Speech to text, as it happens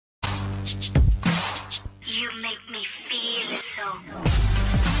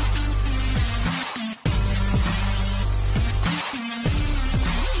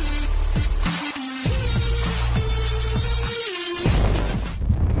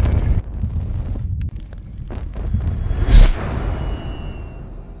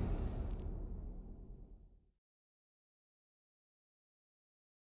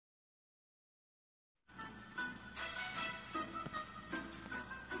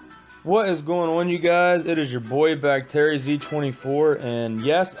What is going on, you guys? It is your boy Bacteria Z24, and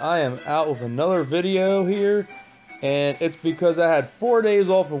yes, I am out with another video here, and it's because I had 4 days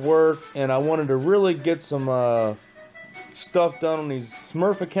off of work and I wanted to really get some stuff done on these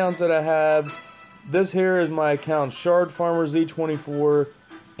smurf accounts that I have. This here is my account, Shard Farmer Z24,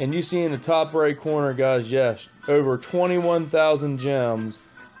 and you see in the top right corner, guys, yes, over 21,000 gems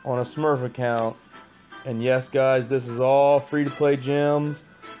on a smurf account. And yes, guys, this is all free to play gems.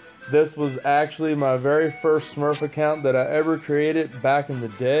 This was actually my very first Smurf account that I ever created back in the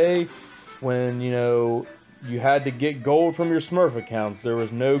day when, you had to get gold from your Smurf accounts. There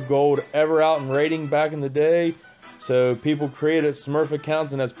was no gold ever out in raiding back in the day. So people created Smurf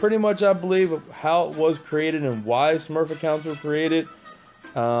accounts, and that's pretty much, I believe, how it was created and why Smurf accounts were created.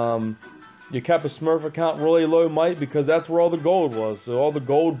 You kept a Smurf account really low might because that's where all the gold was. So all the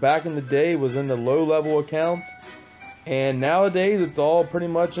gold back in the day was in the low level accounts. And nowadays, it's all pretty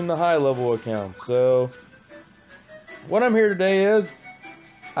much in the high level accounts. So, what I'm here today is,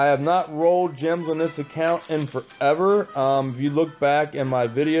 I have not rolled gems on this account in forever. If you look back in my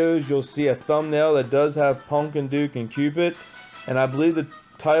videos, you'll see a thumbnail that does have Pumpkin Duke and Cupid. And I believe the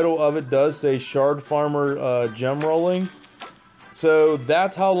title of it does say Shard Farmer Gem Rolling. So,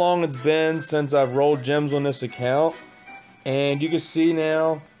 that's how long it's been since I've rolled gems on this account. And you can see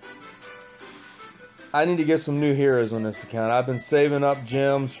now, I need to get some new heroes on this account. I've been saving up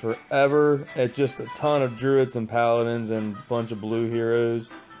gems forever. It's just a ton of druids and paladins and a bunch of blue heroes.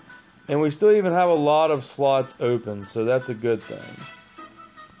 And we still even have a lot of slots open, so that's a good thing.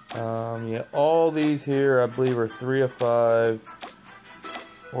 Yeah, all these here I believe are 3 of 5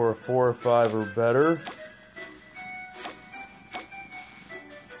 or a 4 of 5 or better.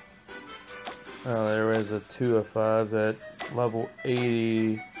 Oh, there is a 2 of 5 that level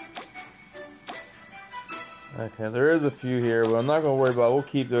 80. Okay, there is a few here, but I'm not going to worry about it. We'll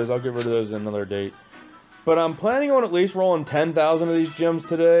keep those. I'll get rid of those at another date. But I'm planning on at least rolling 10,000 of these gems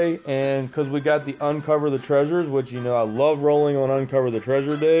today. And because we got the Uncover the Treasures, which, I love rolling on Uncover the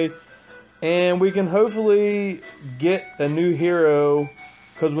Treasure Day. And we can hopefully get a new hero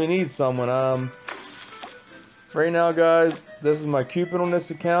because we need someone. Right now, guys, this is my Cupid on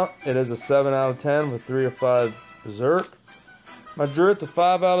this account. It is a 7 out of 10 with 3 of 5 Berserk. My Druid's a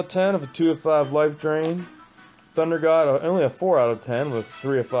 5 out of 10 with a 2 of 5 Life Drain. Thunder God, only a 4 out of 10 with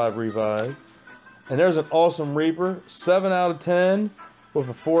 3 of 5 Revive. And there's an awesome Reaper, 7 out of 10 with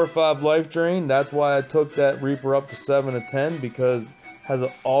a 4 of 5 Life Drain. That's why I took that Reaper up to 7 of 10 because it has an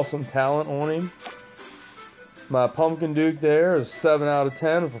awesome talent on him. My Pumpkin Duke there is 7 out of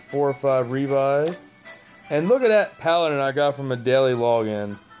 10 with a 4 of 5 Revive. And look at that Paladin I got from a daily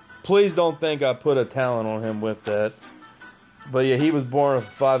login. Please don't think I put a talent on him with that. But yeah, he was born with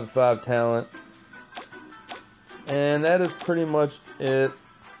a 5 of 5 talent. And that is pretty much it.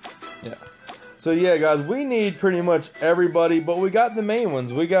 Yeah. So yeah, guys, we need pretty much everybody, but we got the main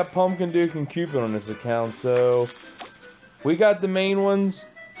ones. We got Pumpkin Duke and Cupid on this account, so we got the main ones,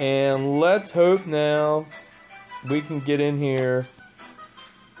 and let's hope now we can get in here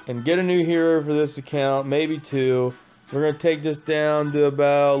and get a new hero for this account, maybe 2. We're going to take this down to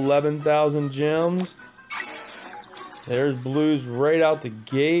about 11,000 gems. There's blues right out the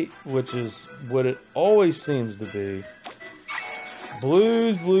gate, which is what it always seems to be.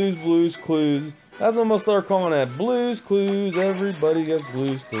 Blues, blues, blues, clues. That's what I'm going to start calling that. Blues, clues. Everybody gets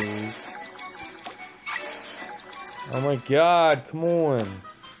blues, clues. Oh my god, come on.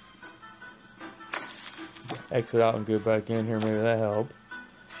 Exit out and go back in here. Maybe that helped.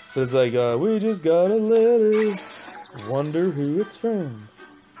 But it's like, we just got a letter. Wonder who it's from.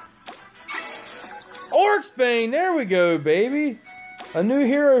 Orcsbane, there we go, baby. A new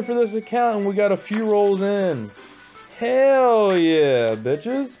hero for this account, and we got a few rolls in. Hell yeah,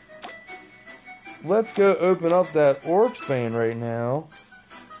 bitches. Let's go open up that Orcsbane right now.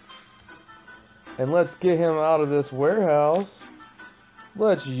 And let's get him out of this warehouse.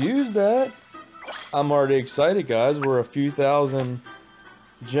 Let's use that. I'm already excited, guys. We're a few thousand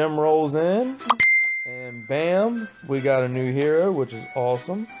gem rolls in. And bam, we got a new hero, which is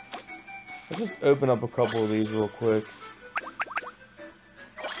awesome. Let's just open up a couple of these real quick.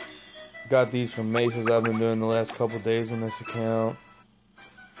 Got these from Maces I've been doing the last couple of days on this account.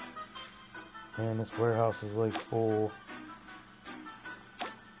 Man, this warehouse is like full.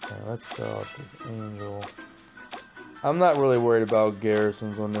 Yeah, let's sell out this Angel. I'm not really worried about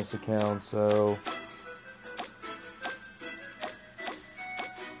garrisons on this account, so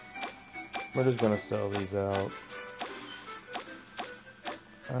we're just gonna sell these out.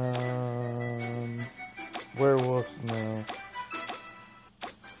 Werewolves, no.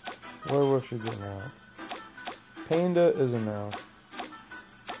 Werewolf should get out. Panda is a no.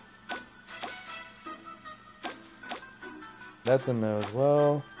 That's a no as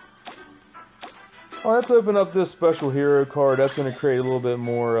well. Oh, let's open up this special hero card. That's going to create a little bit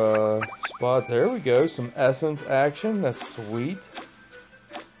more spots. There we go. Some essence action. That's sweet.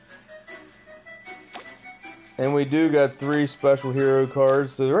 And we do got 3 special hero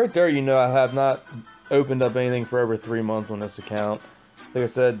cards. So right there, you know I have not opened up anything for over 3 months on this account. Like I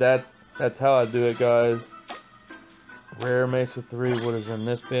said, that's how I do it, guys. Rare Mesa 3. What is in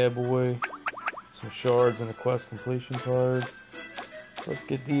this bad boy? Some shards and a quest completion card. Let's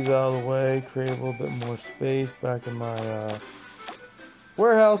get these out of the way. Create a little bit more space back in my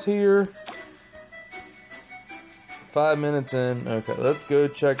warehouse here. 5 minutes in. Okay, let's go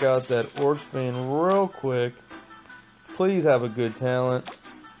check out that Orcsbane real quick. Please have a good talent.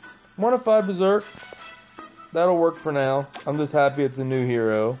 1 of 5 Berserk. That'll work for now. I'm just happy it's a new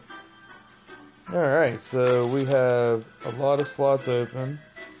hero. Alright, so we have a lot of slots open.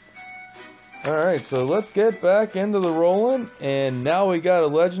 Alright, so let's get back into the rolling. And now we got a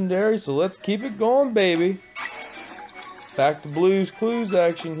legendary, so let's keep it going, baby. Back to Blues Clues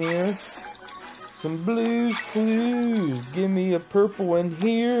action here. Some Blues Clues. Give me a purple in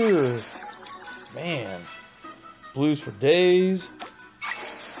here. Man. Blues for days.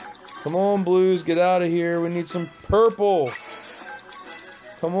 Come on, Blues, get out of here. We need some purple.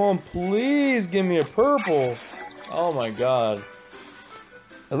 Come on, please give me a purple. Oh my god.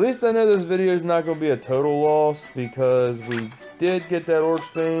 At least I know this video is not going to be a total loss because we did get that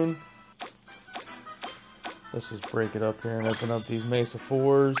Orcsbane. Let's just break it up here and open up these Mesa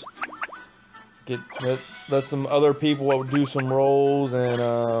 4s. Let some other people do some rolls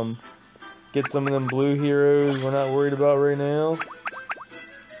and get some of them blue heroes we're not worried about right now.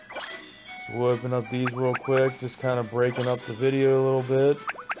 So we'll open up these real quick, just kind of breaking up the video a little bit.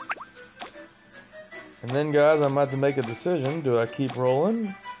 And then, guys, I'm about to make a decision. Do I keep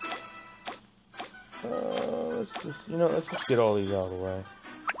rolling? Let's just get all these out of the way.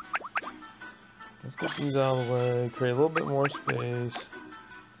 Let's get these out of the way. Create a little bit more space.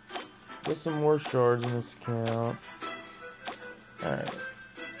 Get some more shards in this account. Alright.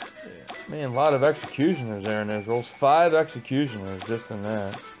 Yeah. Man, a lot of executioners there in those rolls. 5 executioners just in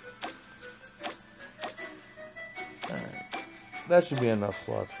that. Alright. That should be enough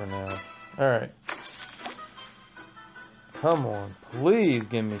slots for now. Alright. Come on, please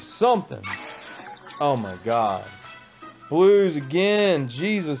give me something. Oh my god. Blues again.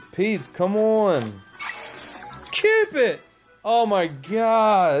 Jesus Pete's, come on. Cupid! Oh my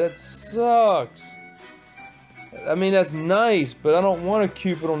god, that sucks. I mean, that's nice, but I don't want a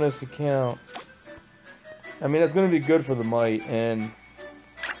Cupid on this account. I mean, that's going to be good for the might, and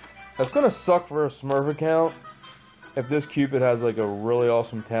that's going to suck for a Smurf account if this Cupid has like a really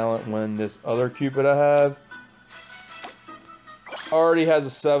awesome talent when this other Cupid I have already has a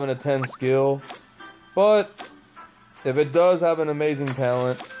 7 to 10 skill. But if it does have an amazing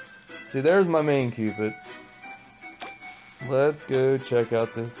talent, see, there's my main Cupid. Let's go check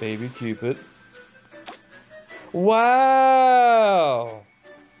out this baby Cupid. Wow!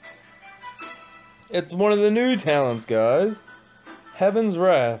 It's one of the new talents, guys. Heaven's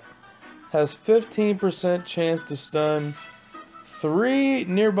Wrath has 15% chance to stun 3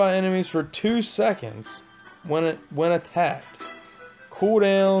 nearby enemies for 2 seconds when attacked.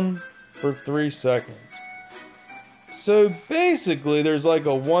 Cooldown for 3 seconds. So basically there's like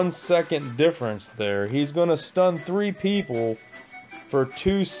a 1 second difference there. He's gonna stun 3 people for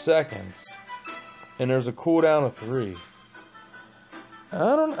 2 seconds. And there's a cooldown of 3.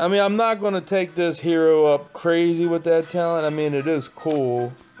 I mean, I'm not gonna take this hero up crazy with that talent. I mean, it is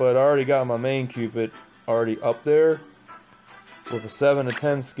cool, but I already got my main Cupid already up there with a 7 to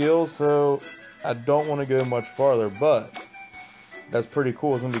 10 skill, so I don't want to go much farther, but that's pretty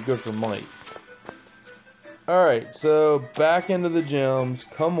cool. It's gonna be good for might. Alright, so back into the gems.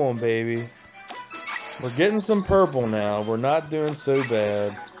 Come on, baby. We're getting some purple now. We're not doing so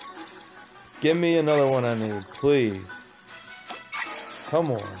bad. Give me another one I need, please. Come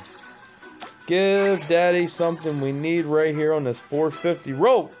on. Give Daddy something we need right here on this 450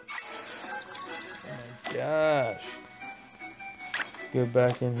 roll. Oh my gosh. Let's go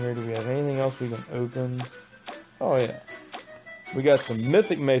back in here. Do we have anything else we can open? Oh yeah. We got some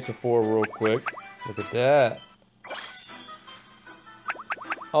Mythic Mesa 4 real quick. Look at that.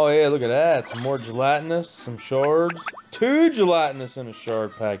 Oh yeah, look at that. Some more gelatinous, some shards. 2 gelatinous in a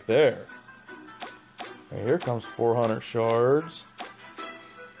shard pack there. Right, here comes 400 shards.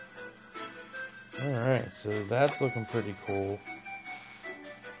 Alright, so that's looking pretty cool.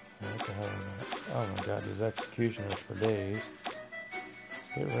 What the hell is that? Oh my god, these executioners for days.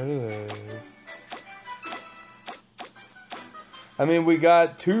 Let's get rid of those. I mean, we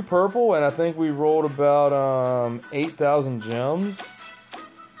got 2 purple, and I think we rolled about 8,000 gems.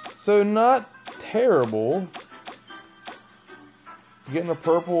 So not terrible. Getting a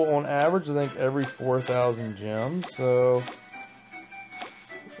purple on average, I think, every 4,000 gems. So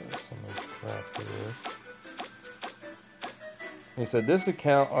there's some of this crap here. Like I said, this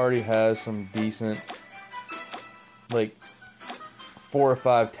account already has some decent, like, 4 or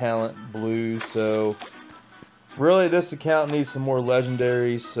 5 talent blues. So really, this account needs some more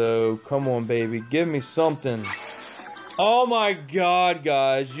legendaries. So come on, baby, give me something. Oh my god,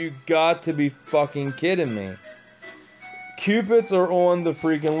 guys, you got to be fucking kidding me. Cupids are on the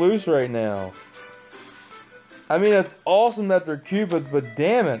freaking loose right now. I mean, it's awesome that they're Cupids, but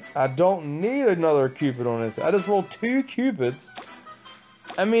damn it, I don't need another Cupid on this. I just rolled 2 Cupids.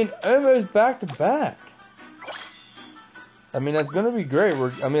 I mean, almost back to back. I mean, that's gonna be great.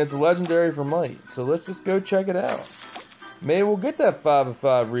 I mean, it's a legendary for Might, so let's just go check it out. Maybe we'll get that 5 of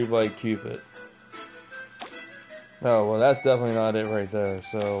 5 Relight Cupid. Oh, well, that's definitely not it right there.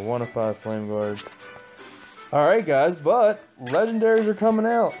 So 1 of 5 Flame Guard. Alright, guys, but legendaries are coming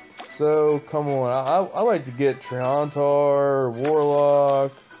out. So, come on. I like to get Triantar,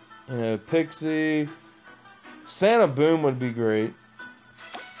 Warlock, you know, Pixie. Santa Boom would be great.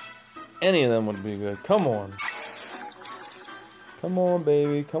 Any of them would be good. Come on. Come on,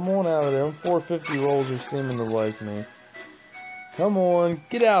 baby. Come on out of there. Them 450 rolls are seeming to like me. Come on.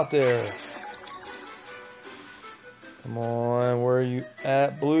 Get out there. Come on. Where are you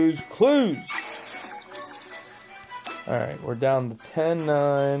at? Blues Clues. Alright, we're down to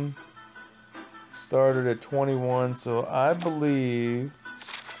 10-9. Started at 21, so I believe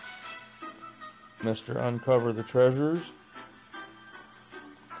Mr. Uncover the Treasures.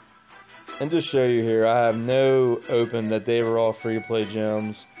 And just show you here, I have no open that they were all free-to-play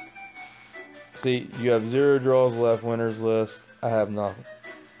gems. See, you have 0 draws left, winners list. I have nothing.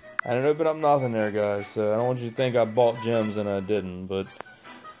 I didn't open up nothing there, guys, so I don't want you to think I bought gems and I didn't. But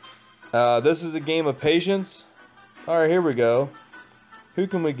this is a game of patience. Alright, here we go. Who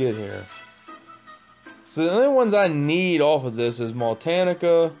can we get here? So the only ones I need off of this is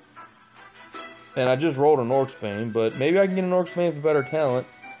Maltanica. And I just rolled an Orcsbane, but maybe I can get an Orcsbane with better talent.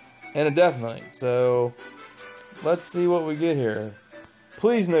 And a Death Knight. So let's see what we get here.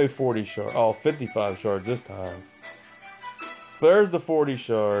 Please no 40 shards. Oh, 55 shards this time. There's the 40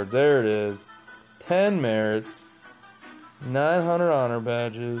 shards. There it is. 10 merits. 900 honor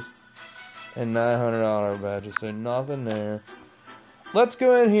badges. And 900 honor badges, so nothing there. Let's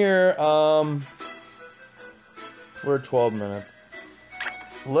go in here. We're at 12 minutes.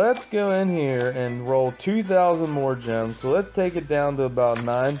 Let's go in here and roll 2,000 more gems. So let's take it down to about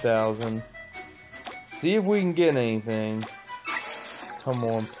 9,000. See if we can get anything. Come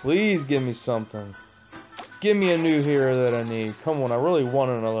on, please give me something. Give me a new hero that I need. Come on, I really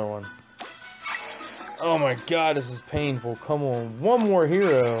want another one. Oh my god, this is painful. Come on, one more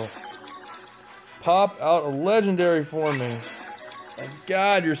hero. Pop out a legendary for me. My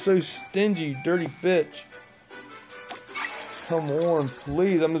god, you're so stingy, dirty bitch. Come on,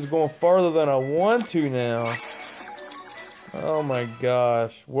 please. I'm just going farther than I want to now. Oh my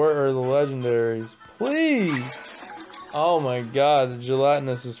gosh. Where are the legendaries? Please. Oh my god, the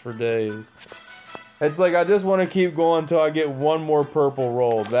gelatinous is for days. It's like I just want to keep going until I get one more purple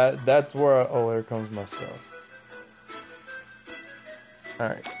roll. That's where oh, here comes my stuff.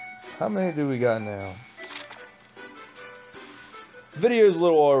 Alright. How many do we got now? Video's a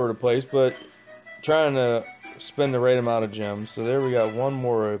little all over the place, but trying to spend the right amount of gems. So there we got one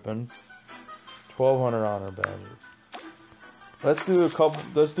more open. 1,200 honor badges. Let's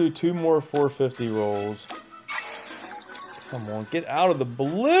do 2 more 450 rolls. Come on, get out of the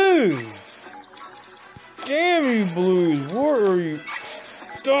blues! Damn you, blues! Where are you?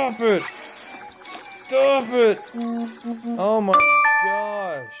 Stop it! Stop it! Oh my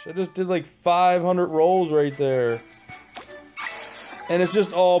gosh, I just did like 500 rolls right there. And it's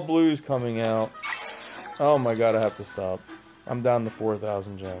just all blues coming out. Oh my god, I have to stop. I'm down to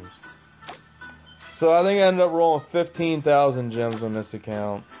 4,000 gems. So I think I ended up rolling 15,000 gems on this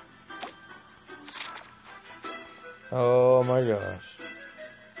account. Oh my gosh.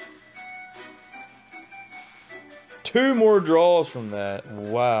 2 more draws from that.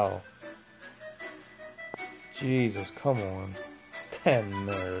 Wow. Jesus, come on. 10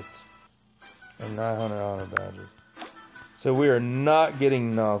 merits. And 900 honor badges. So we are not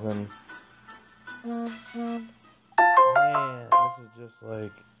getting nothing. Man, this is just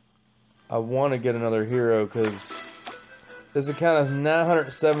like... I want to get another hero because this account has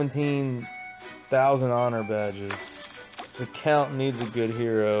 917,000 honor badges. This account needs a good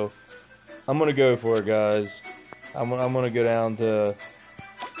hero. I'm going to go for it, guys. I'm gonna go down to...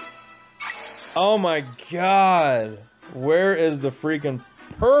 Oh my god! Where is the freaking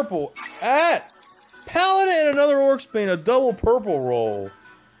purple at? Paladin and another Orcsbane, a double purple roll.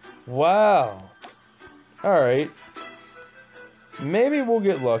 Wow. Alright. Maybe we'll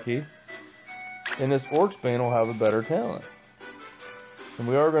get lucky. And this Orcsbane will have a better talent. And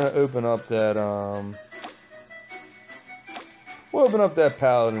we are going to open up that, we'll open up that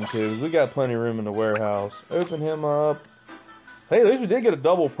Paladin too. We got plenty of room in the warehouse. Open him up. Hey, at least we did get a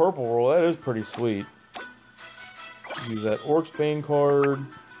double purple roll. That is pretty sweet. Use that Orcsbane card.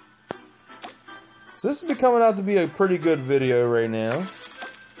 So this is becoming out to be a pretty good video right now.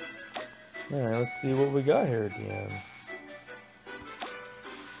 Alright, let's see what we got here at the end.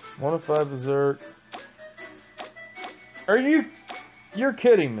 1 of 5 Berserk. You're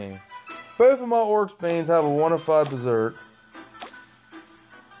kidding me. Both of my Orcsbanes have a 1 of 5 Berserk.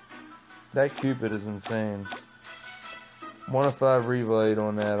 That Cupid is insane. 1 of 5 Reblade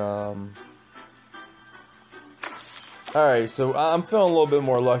on that, Alright, so I'm feeling a little bit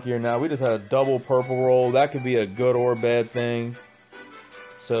more luckier now. We just had a double purple roll. That could be a good or bad thing.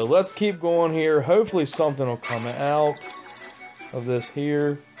 So let's keep going here. Hopefully something will come out of this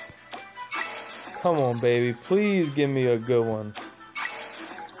here. Come on, baby. Please give me a good one.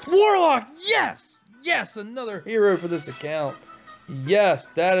 Warlock! Yes! Yes! Another hero for this account. Yes!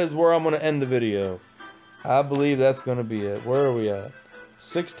 That is where I'm going to end the video. I believe that's going to be it. Where are we at?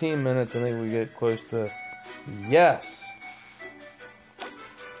 16 minutes. I think we get close to... Yes!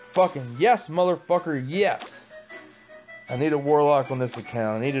 Fucking yes, motherfucker, yes! I need a Warlock on this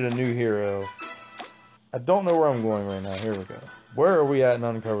account. I needed a new hero. I don't know where I'm going right now. Here we go. Where are we at in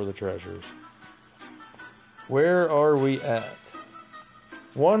Uncover the Treasures? Where are we at?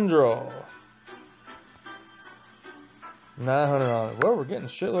 One draw. 900 honor. Well, we're getting a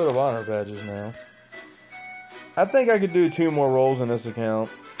shitload of honor badges now. I think I could do 2 more rolls in this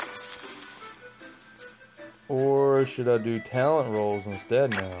account. Or should I do talent rolls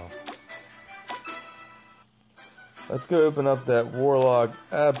instead now? Let's go open up that Warlock.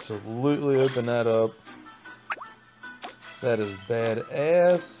 Absolutely open that up. That is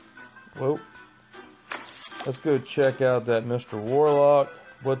badass. Whoa. Let's go check out that Mr. Warlock.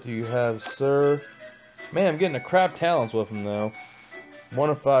 What do you have, sir? Man, I'm getting the crap talents with him, though. 1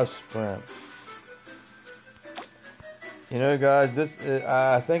 of 5 sprint. You know, guys, this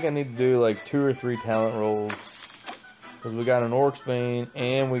I think I need to do like 2 or 3 talent rolls. Because we got an Orcsbane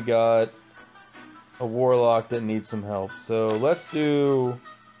and we got a Warlock that needs some help. So let's do...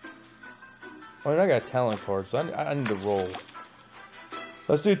 I mean, I got a talent card, so I need to roll.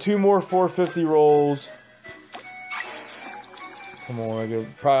 Let's do 2 more 450 rolls. Come on, I'm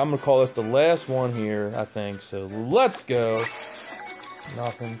going to call this the last one here, I think. So let's go.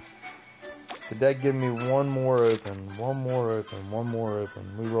 Nothing. Did that give me one more open? One more open. One more open.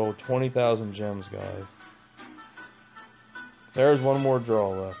 We rolled 20,000 gems, guys. There's one more draw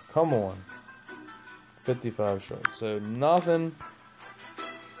left. Come on. 55 shards. So nothing.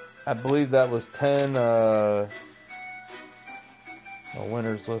 I believe that was 10. My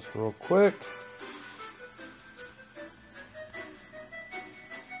winners list real quick.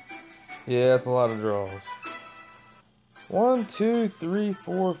 Yeah, that's a lot of draws. 1, 2, 3,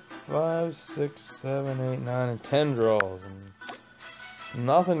 4, 5, 6, 7, 8, 9, and 10 draws. And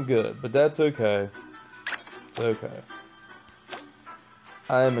nothing good, but that's okay. It's okay.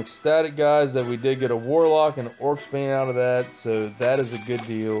 I am ecstatic, guys, that we did get a Warlock and an Orcsbane out of that, so that is a good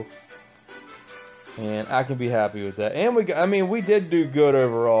deal. And I can be happy with that. And we did do good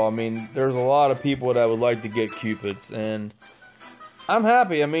overall. I mean, there's a lot of people that would like to get Cupids, and I'm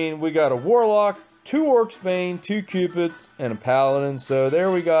happy. I mean, we got a Warlock, 2 Orcsbane, 2 Cupids, and a Paladin. So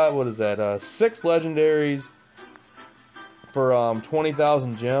there we got, what is that, 6 legendaries for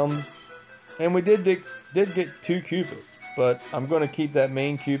 20,000 gems. And we did get 2 Cupids. But I'm going to keep that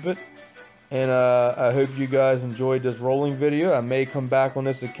main Cupid. And I hope you guys enjoyed this rolling video. I may come back on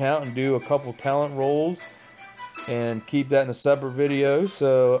this account and do a couple talent rolls. And keep that in a separate video.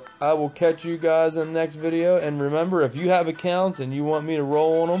 So I will catch you guys in the next video. And remember, if you have accounts and you want me to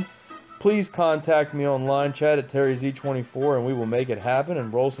roll on them, please contact me on line chat at TerryZ24. And we will make it happen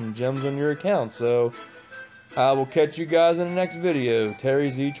and roll some gems on your account. So I will catch you guys in the next video.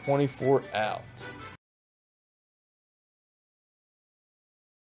 TerryZ24 out.